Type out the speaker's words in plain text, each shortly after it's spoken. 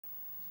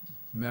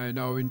May I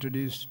now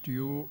introduce to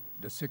you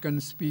the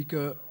second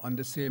speaker on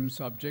the same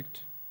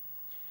subject,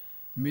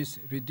 Ms.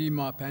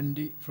 Ridhima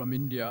Pandey from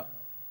India.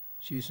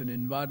 She is an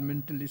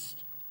environmental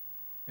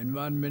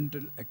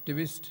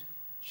activist.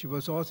 She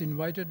was also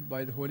invited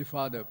by the Holy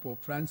Father,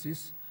 Pope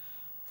Francis,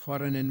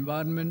 for an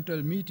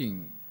environmental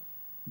meeting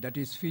that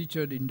is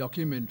featured in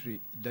documentary,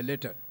 The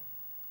Letter.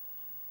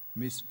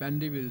 Ms.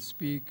 Pandey will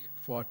speak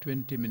for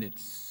 20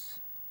 minutes.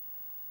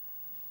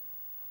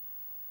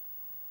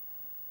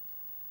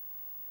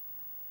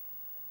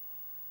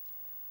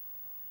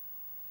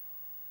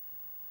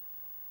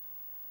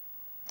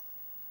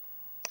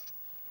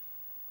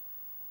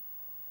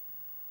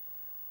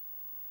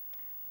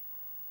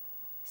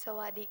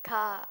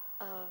 Sawadika,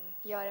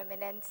 Your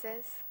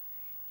Eminences,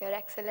 Your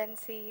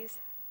Excellencies,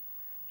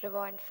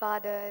 Reverend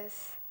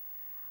Fathers,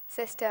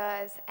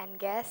 Sisters, and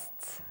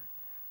guests.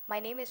 My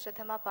name is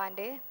Ridhima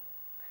Pandey.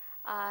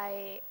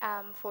 I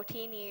am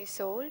 14 years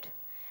old,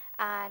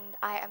 and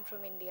I am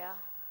from India.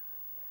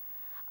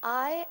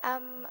 I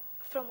am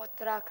from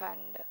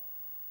Uttarakhand.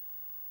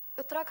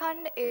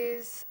 Uttarakhand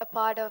is a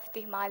part of the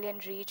Himalayan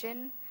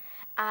region,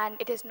 and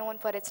it is known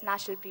for its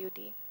natural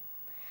beauty.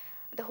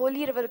 The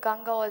holy river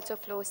Ganga also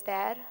flows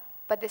there,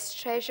 but this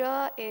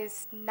treasure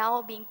is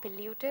now being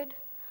polluted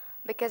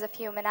because of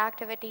human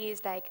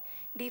activities like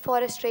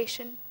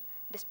deforestation,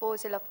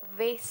 disposal of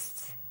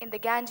wastes in the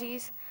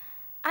Ganges,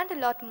 and a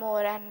lot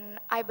more, and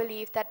I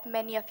believe that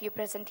many of you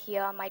present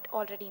here might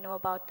already know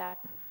about that.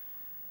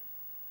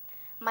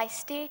 My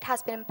state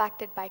has been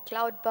impacted by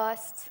cloud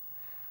bursts,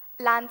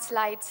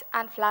 landslides,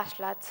 and flash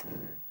floods.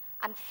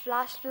 And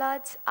flash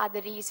floods are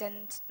the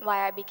reasons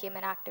why I became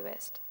an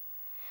activist.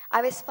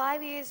 I was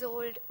 5 years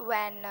old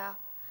when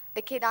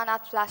the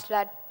Kedarnath flash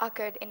flood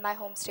occurred in my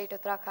home state,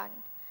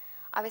 Uttarakhand.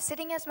 I was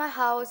sitting at my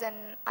house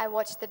and I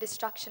watched the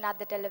destruction at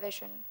the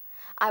television.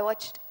 I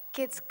watched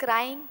kids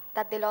crying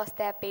that they lost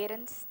their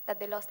parents, that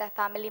they lost their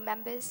family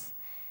members,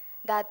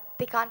 that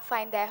they can't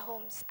find their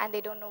homes and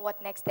they don't know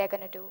what next they're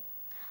gonna do.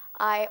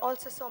 I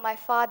also saw my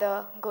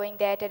father going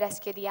there to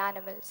rescue the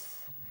animals.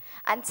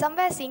 And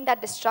somewhere seeing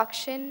that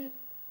destruction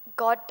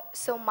got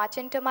so much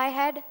into my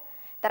head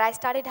that I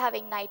started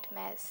having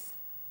nightmares.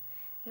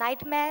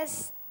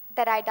 Nightmares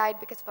that I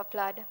died because of a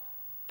flood.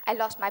 I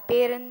lost my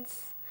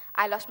parents,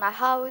 I lost my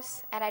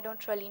house, and I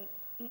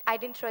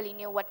didn't really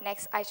know what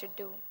next I should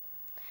do.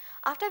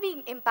 After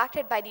being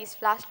impacted by these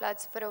flash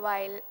floods for a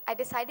while, I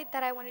decided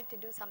that I wanted to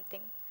do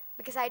something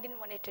because I didn't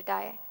want it to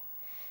die.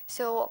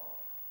 So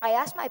I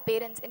asked my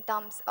parents in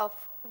terms of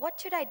what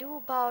should I do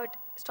about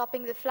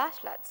stopping the flash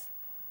floods?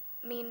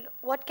 I mean,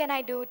 what can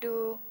I do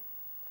to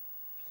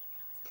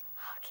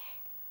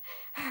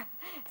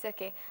It's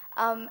okay.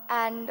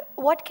 And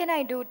what can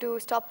I do to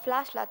stop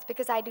flash floods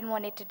because I didn't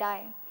want it to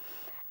die?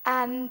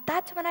 And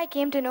that's when I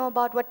came to know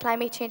about what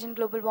climate change and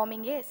global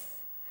warming is.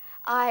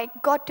 I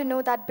got to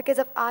know that because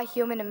of our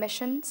human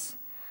emissions,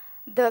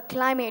 the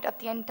climate of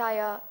the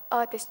entire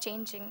Earth is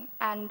changing.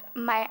 And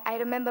I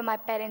remember my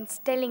parents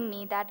telling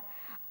me that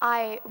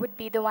I would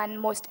be the one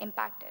most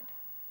impacted.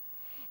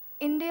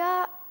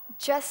 India,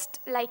 just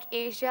like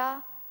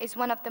Asia, is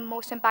one of the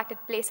most impacted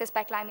places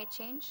by climate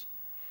change.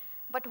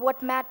 But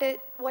what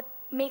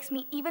makes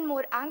me even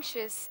more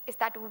anxious is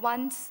that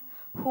ones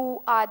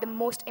who are the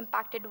most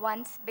impacted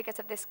ones because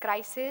of this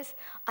crisis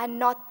are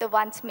not the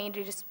ones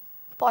mainly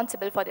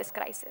responsible for this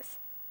crisis.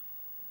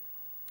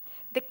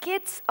 The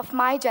kids of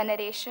my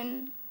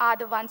generation are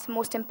the ones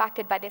most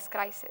impacted by this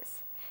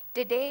crisis,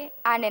 today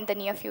and in the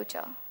near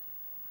future.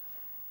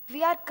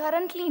 We are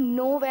currently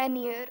nowhere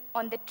near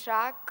on the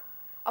track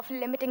of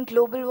limiting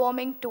global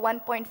warming to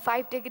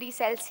 1.5 degrees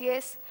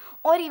Celsius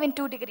or even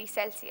 2 degrees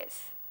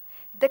Celsius.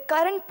 The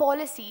current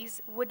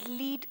policies would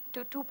lead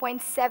to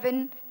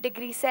 2.7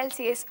 degrees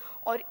Celsius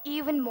or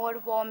even more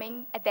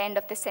warming at the end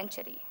of the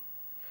century.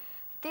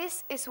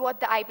 This is what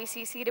the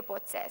IPCC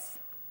report says.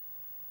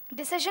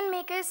 Decision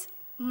makers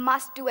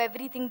must do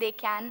everything they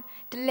can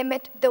to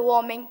limit the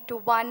warming to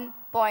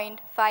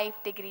 1.5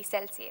 degrees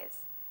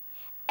Celsius.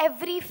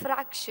 Every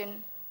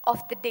fraction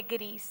of the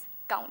degrees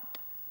count.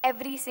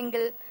 Every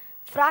single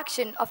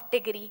fraction of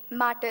degree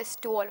matters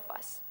to all of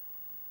us.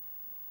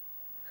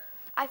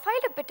 I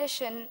filed a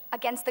petition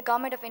against the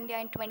government of India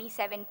in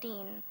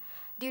 2017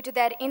 due to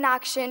their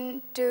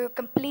inaction to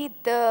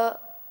complete the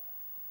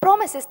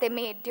promises they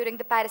made during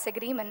the Paris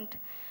Agreement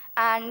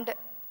and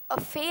a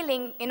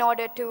failing in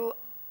order to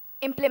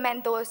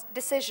implement those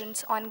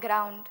decisions on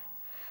ground.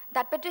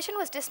 That petition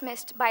was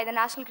dismissed by the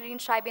National Green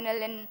Tribunal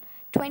in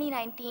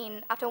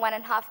 2019 after one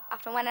and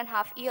a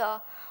half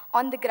year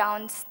on the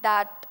grounds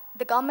that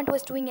the government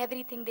was doing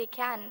everything they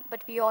can,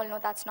 but we all know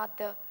that's not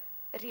the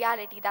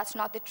reality, that's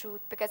not the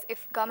truth, because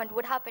if government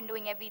would have been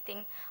doing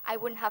everything, I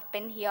wouldn't have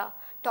been here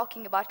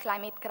talking about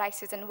climate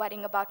crisis and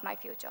worrying about my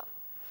future.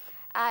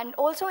 And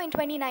also in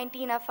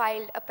 2019, I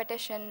filed a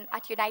petition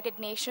at United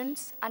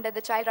Nations under the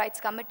Child Rights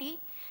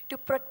Committee to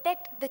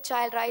protect the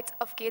child rights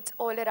of kids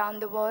all around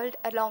the world,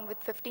 along with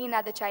 15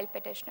 other child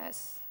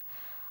petitioners.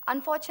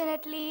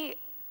 Unfortunately,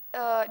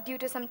 due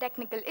to some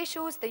technical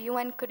issues, the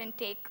UN couldn't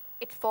take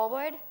it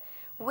forward.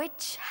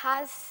 which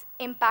has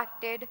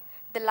impacted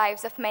the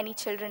lives of many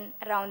children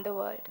around the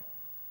world.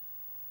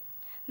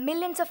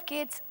 Millions of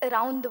kids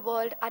around the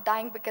world are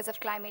dying because of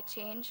climate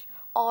change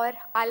or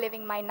are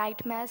living my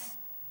nightmares,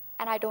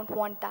 and I don't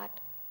want that.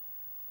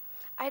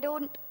 I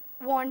don't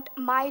want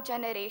my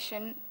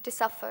generation to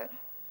suffer.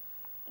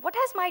 What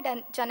has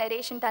my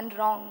generation done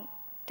wrong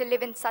to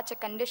live in such a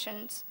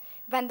conditions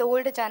when the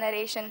older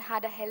generation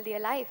had a healthier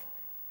life,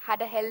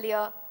 had a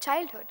healthier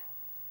childhood?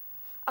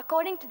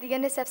 According to the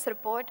UNICEF's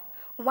report,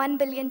 1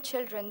 billion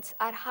children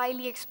are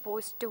highly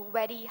exposed to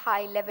very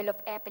high level of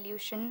air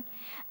pollution.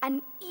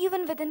 And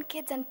even within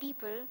kids and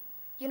people,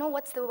 you know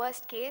what's the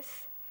worst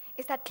case?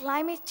 Is that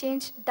climate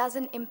change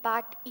doesn't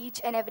impact each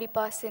and every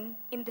person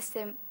in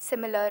the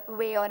similar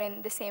way or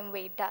in the same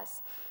way it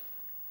does.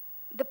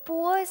 The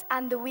poor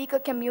and the weaker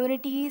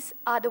communities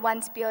are the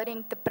ones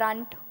bearing the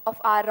brunt of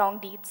our wrong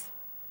deeds.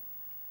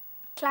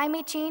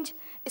 Climate change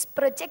is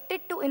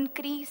projected to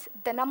increase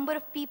the number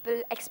of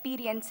people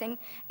experiencing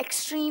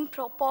extreme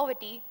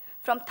poverty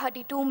from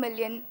 32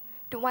 million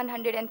to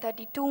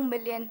 132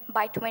 million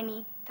by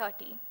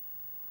 2030.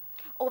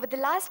 Over the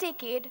last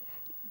decade,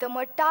 the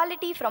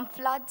mortality from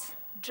floods,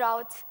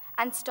 droughts,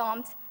 and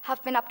storms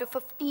have been up to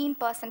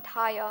 15%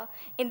 higher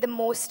in the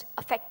most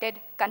affected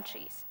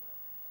countries.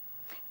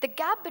 The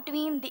gap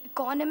between the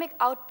economic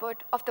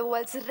output of the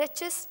world's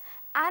richest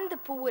and the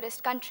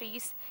poorest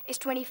countries is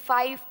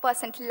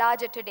 25%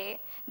 larger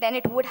today than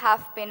it would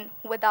have been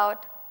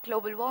without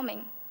global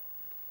warming.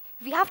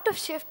 We have to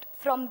shift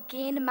from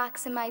gain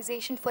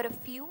maximization for a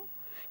few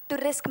to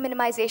risk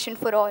minimization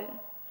for all.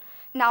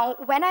 Now,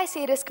 when I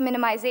say risk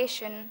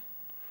minimization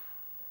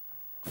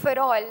for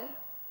all,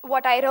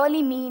 what I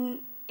really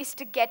mean is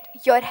to get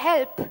your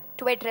help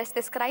to address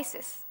this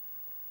crisis.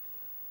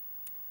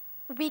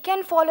 We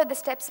can follow the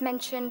steps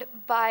mentioned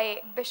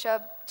by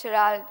Bishop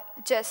Gerald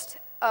just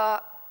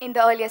in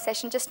the earlier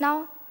session just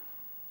now.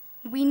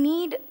 We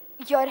need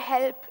your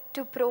help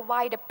to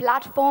provide a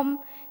platform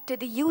to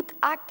the youth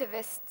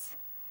activists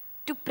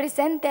to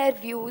present their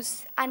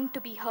views and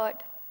to be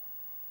heard.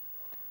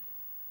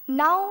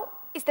 Now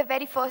is the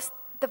very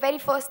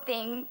first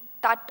thing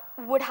that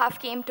would have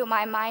came to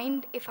my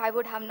mind if I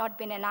would have not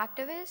been an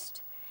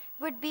activist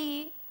would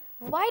be,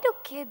 why do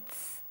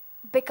kids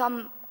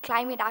become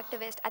climate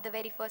activists at the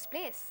very first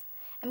place?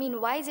 I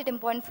mean, why is it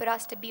important for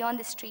us to be on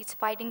the streets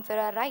fighting for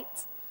our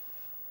rights?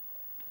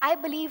 I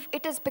believe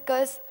it is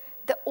because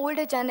the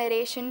older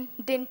generation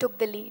didn't took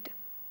the lead,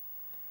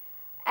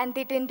 and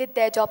they didn't did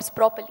their jobs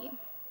properly.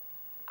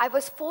 I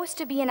was forced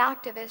to be an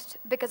activist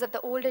because of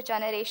the older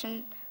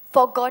generation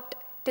forgot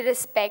to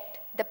respect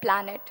the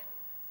planet.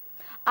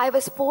 I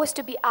was forced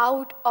to be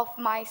out of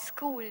my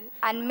school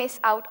and miss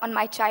out on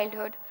my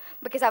childhood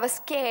because I was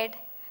scared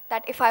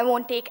that if I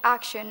won't take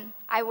action,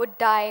 I would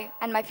die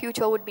and my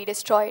future would be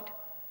destroyed.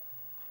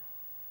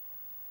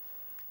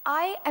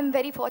 I am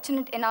very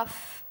fortunate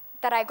enough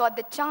that I got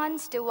the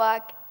chance to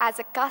work as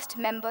a cast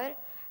member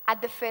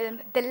at the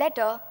film The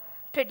Letter,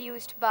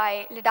 produced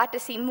by Laudato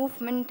Si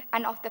Movement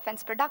and Off the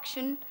Fence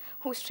Production,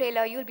 whose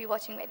trailer you'll be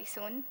watching very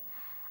soon.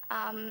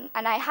 And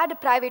I had a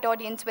private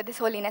audience with His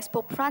Holiness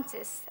Pope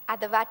Francis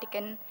at the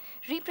Vatican,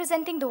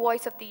 representing the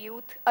voice of the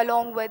youth,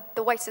 along with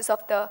the voices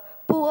of the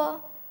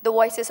poor, the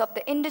voices of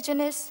the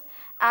indigenous,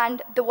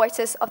 and the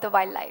voices of the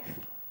wildlife.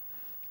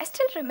 I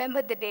still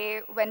remember the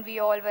day when we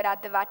all were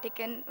at the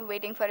Vatican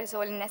waiting for His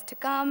Holiness to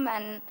come,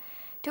 and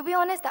to be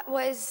honest, that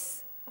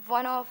was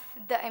one of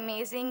the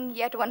amazing,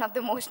 yet one of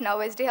the most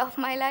nervous day of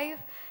my life,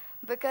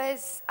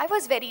 because I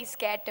was very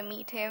scared to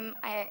meet him.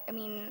 I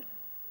mean,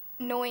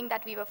 knowing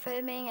that we were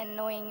filming and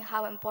knowing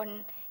how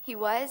important he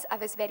was, I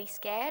was very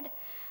scared.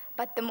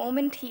 But the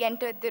moment he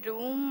entered the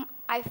room,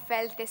 I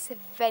felt this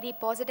very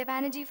positive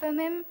energy from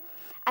him.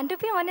 And to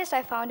be honest,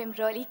 I found him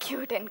really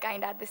cute and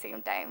kind at the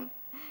same time.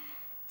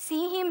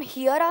 Seeing him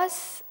hear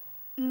us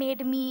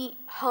made me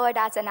heard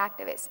as an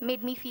activist,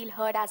 made me feel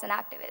heard as an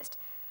activist.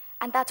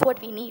 And that's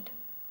what we need.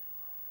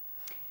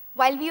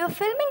 While we were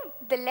filming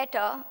The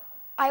Letter,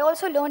 I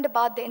also learned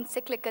about the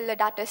encyclical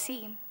Laudato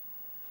Si.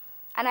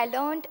 And I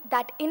learned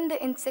that in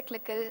the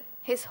encyclical,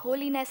 His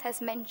Holiness has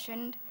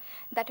mentioned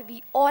that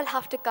we all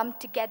have to come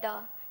together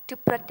to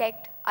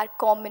protect our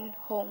common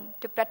home,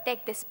 to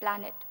protect this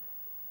planet.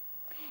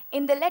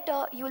 In the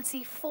letter, you'll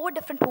see 4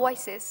 different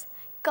voices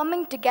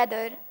coming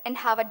together and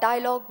have a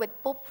dialogue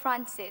with Pope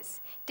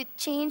Francis to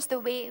change the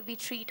way we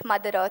treat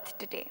Mother Earth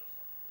today.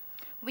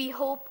 We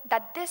hope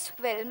that this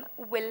film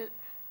will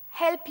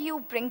help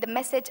you bring the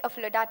message of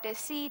Laudato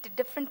Si to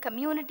different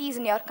communities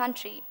in your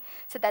country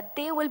so that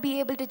they will be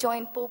able to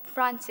join Pope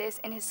Francis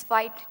in his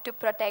fight to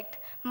protect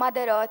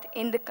Mother Earth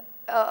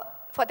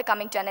for the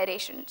coming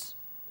generations.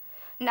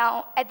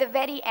 Now, at the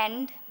very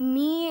end,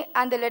 me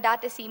and the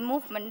Laudato Si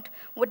movement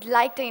would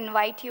like to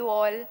invite you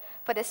all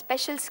for the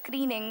special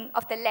screening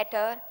of The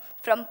Letter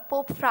from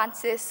Pope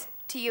Francis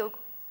to you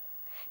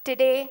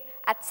today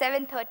at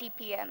 7:30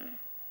 p.m.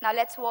 Now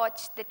let's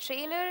watch the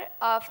trailer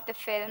of the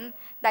film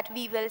that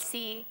we will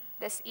see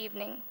this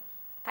evening.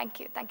 Thank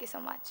you so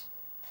much.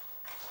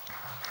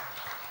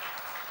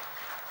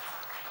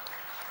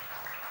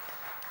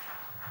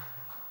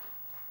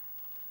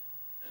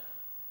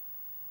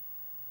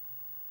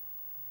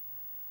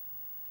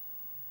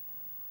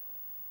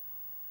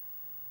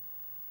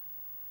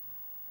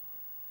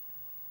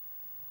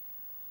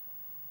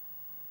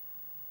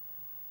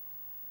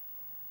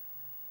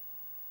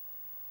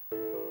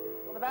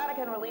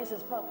 Vatican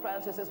releases Pope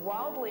Francis'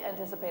 wildly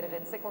anticipated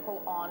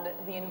encyclical on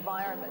the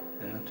environment.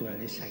 La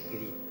naturaleza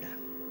grita.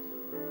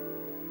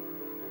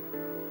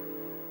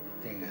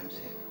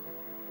 Deténganse.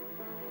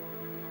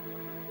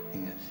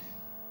 Deténganse.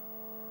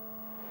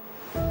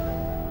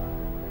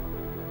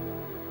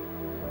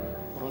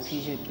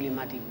 Protéger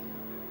climatique,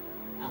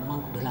 un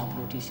manque de la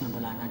protection de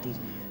la nature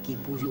qui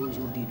pousse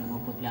aujourd'hui nos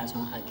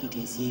populations à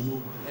quitter chez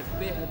nous. É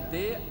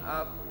perder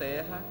a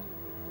terra,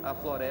 a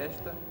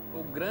floresta,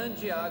 o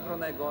grande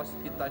agronegócio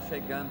que está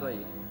chegando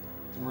aí.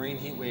 Marine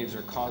heat waves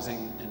are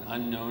causing an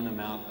unknown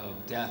amount of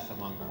death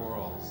among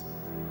corals.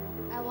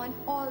 I want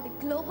all the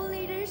global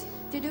leaders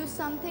to do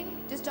something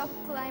to stop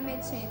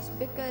climate change,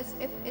 because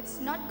if it's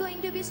not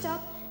going to be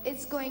stopped,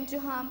 it's going to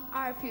harm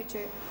our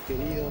future.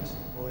 Queridos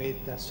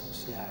poetas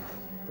sociales,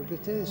 porque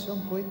ustedes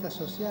son poetas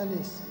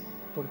sociales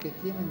porque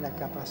tienen la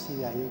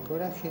capacidad y el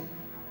coraje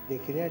de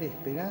crear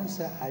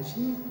esperanza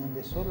allí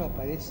donde solo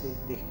aparece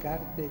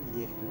descarte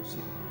y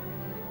exclusión.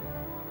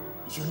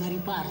 Je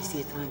n'arrive pas à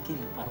rester tranquille.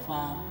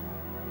 Parfois,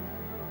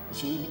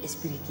 j'ai un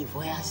esprit qui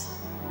voyage.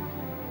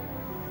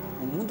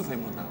 O mundo vai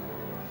mudar.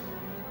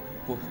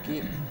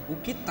 Porque o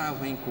que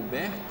estava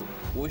encoberto,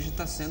 hoje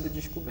está sendo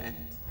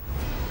descoberto.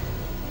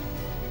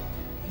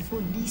 Il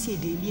faut lisser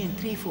des liens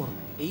très forts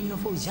et il ne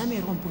faut jamais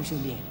rompre ce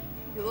lien.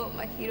 You are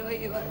my hero,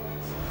 you are.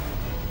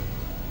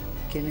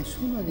 Che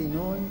nessuno di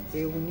noi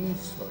è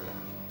un'isola,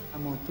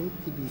 abbiamo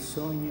tutti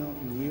bisogno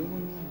gli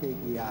uni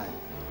degli altri.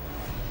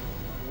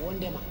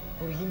 Wondema,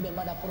 pour himbe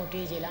bada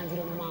protéger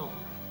l'environnement.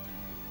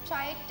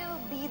 Try to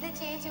be the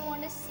change you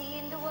want to see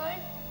in the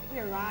world.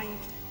 We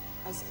arrived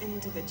as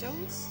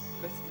individuals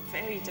with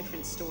very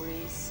different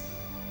stories,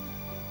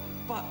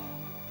 but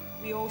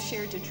we all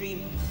shared a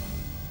dream.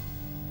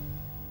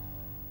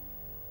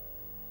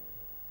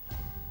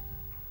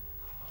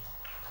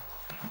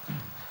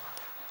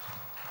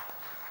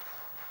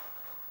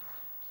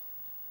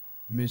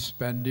 Miss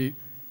Pandey,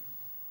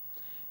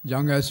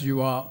 young as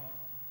you are,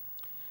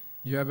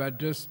 you have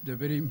addressed the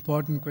very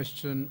important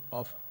question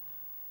of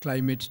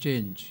climate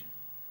change.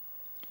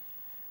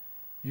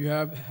 You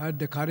have had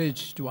the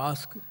courage to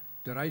ask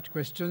the right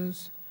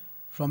questions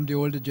from the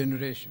older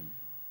generation.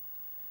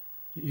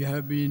 You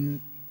have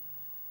been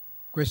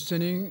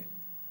questioning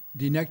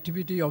the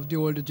inactivity of the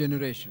older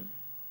generation.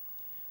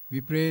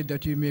 We pray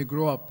that you may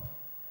grow up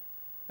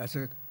as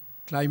a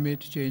climate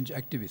change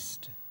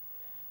activist.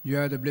 You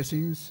have the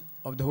blessings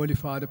of the Holy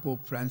Father,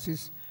 Pope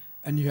Francis,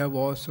 and you have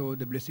also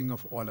the blessing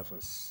of all of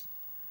us.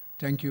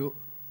 Thank you.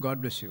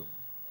 God bless you.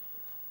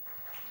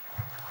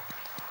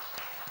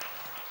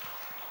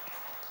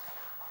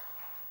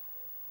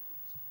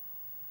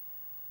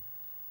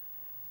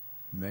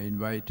 May I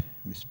invite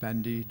Ms.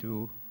 Pandey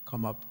to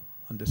come up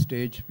on the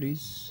stage,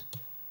 please.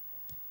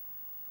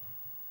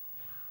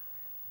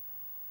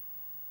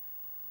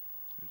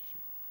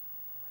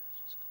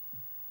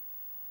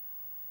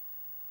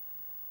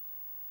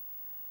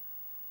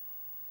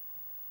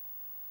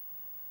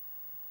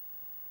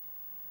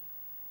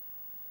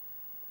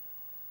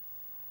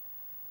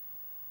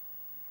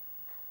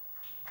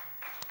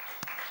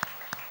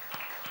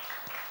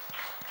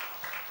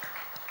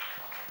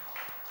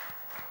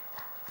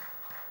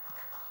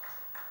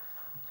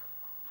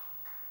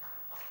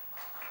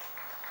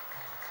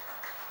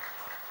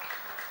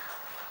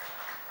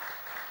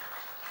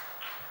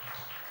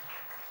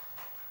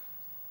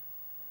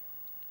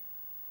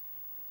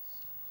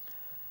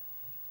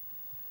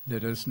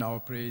 Let us now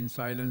pray in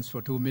silence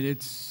for 2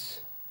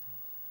 minutes.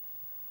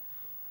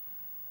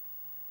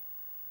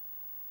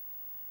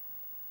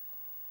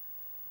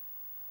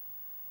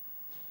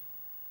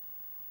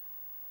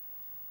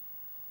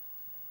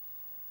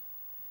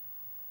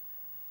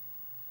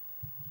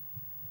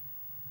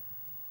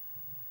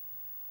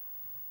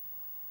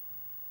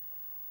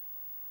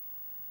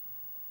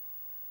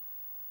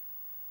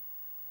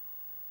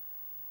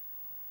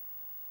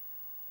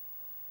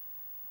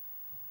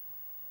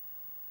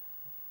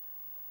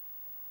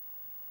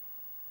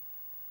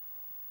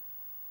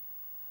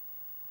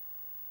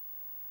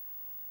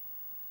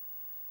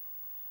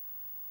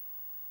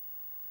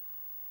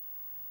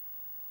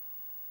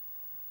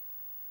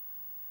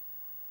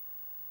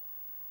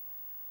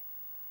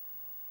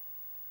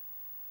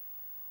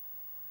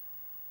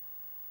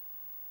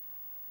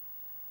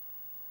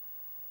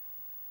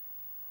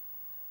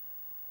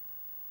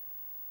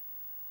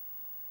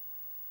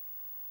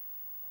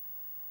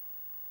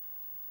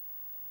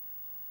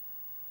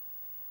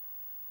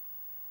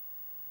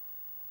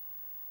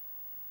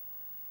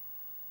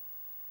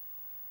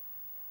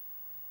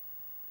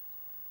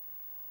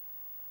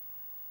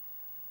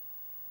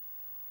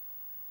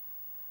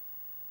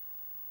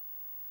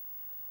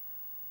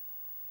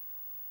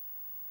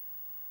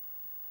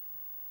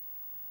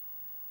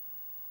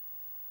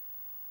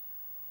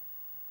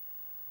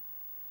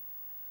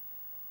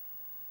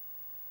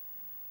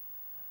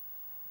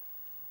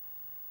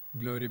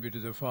 Glory be to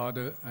the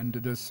Father, and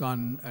to the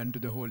Son, and to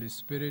the Holy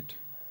Spirit,